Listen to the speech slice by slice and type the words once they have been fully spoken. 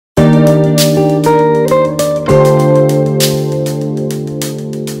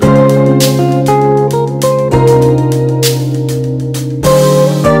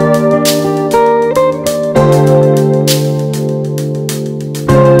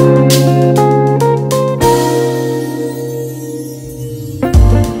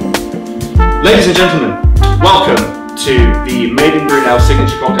Ladies and gentlemen, welcome to the Made in Brunel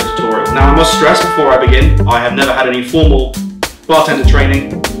Signature cocktail tutorial. Now I must stress before I begin, I have never had any formal bartender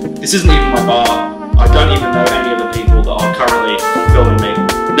training. This isn't even my bar. I don't even know any of the people that are currently filming me.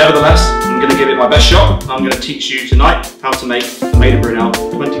 Nevertheless, I'm going to give it my best shot. I'm going to teach you tonight how to make the Made in Brunel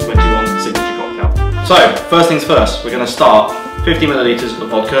 2021 Signature cocktail. So, first things first, we're going to start 50 milliliters of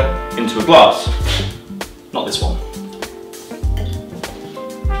vodka into a glass. Not this one.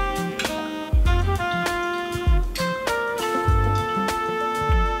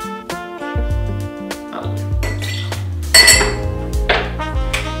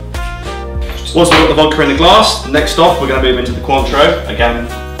 Once we've got the vodka in the glass, next off we're going to move into the Cointreau, again,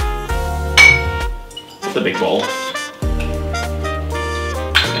 the big bowl.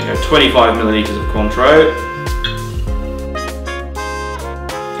 There you go, 25 milliliters of Cointreau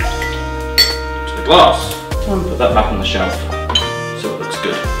to the glass, and put that back on the shelf so it looks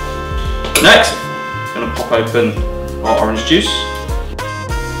good. Next, I'm going to pop open our orange juice.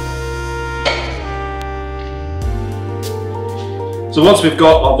 So once we've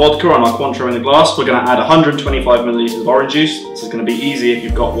got our vodka and our Cointreau in the glass, we're going to add 125 milliliters of orange juice. This is going to be easy if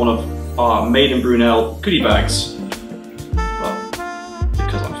you've got one of our Made in Brunel goodie bags. But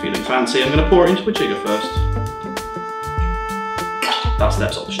because I'm feeling fancy, I'm going to pour it into a jigger first. That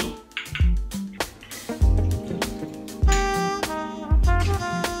step's optional.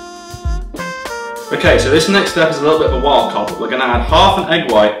 Okay, so this next step is a little bit of a wild card, but we're going to add half an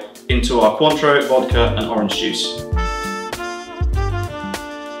egg white into our Cointreau, vodka and orange juice.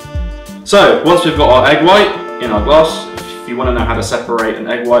 So, once we've got our egg white in our glass, if you want to know how to separate an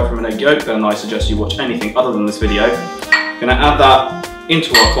egg white from an egg yolk, then I suggest you watch anything other than this video. I'm going to add that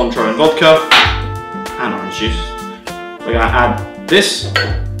into our Cointreau and vodka and orange juice. We're going to add this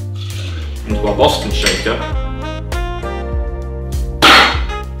into our Boston shaker.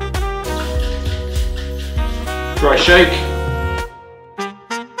 Dry shake.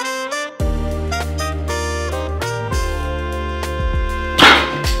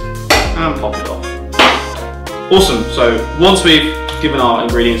 And pop it off. Awesome, so once we've given our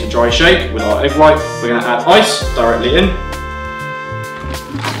ingredients a dry shake with our egg white, we're going to add ice directly in.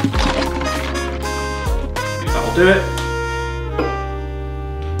 That'll do it.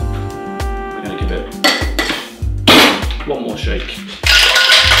 We're going to give it one more shake.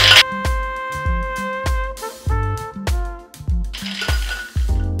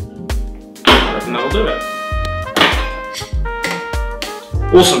 I reckon that'll do it.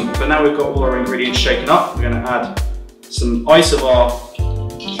 Awesome, so now we've got all our ingredients shaken up, we're going to add some ice of our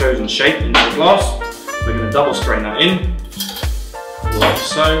chosen shape into the glass. We're going to double strain that in, like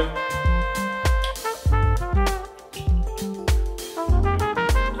so.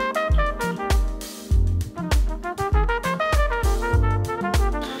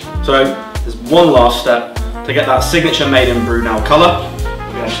 So there's one last step to get that signature Made in Brunel colour.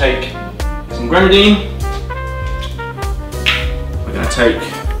 We're going to take some grenadine. Take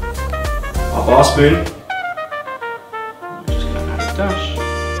our bar spoon, I'm just going to add a dash.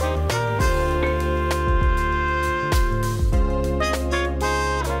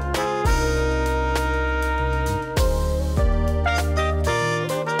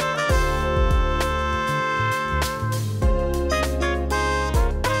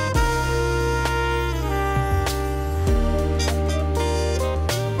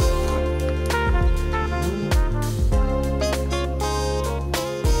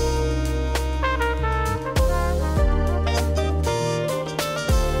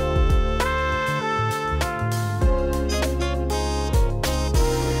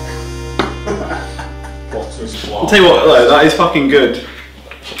 I'll tell you what, though, that is fucking good.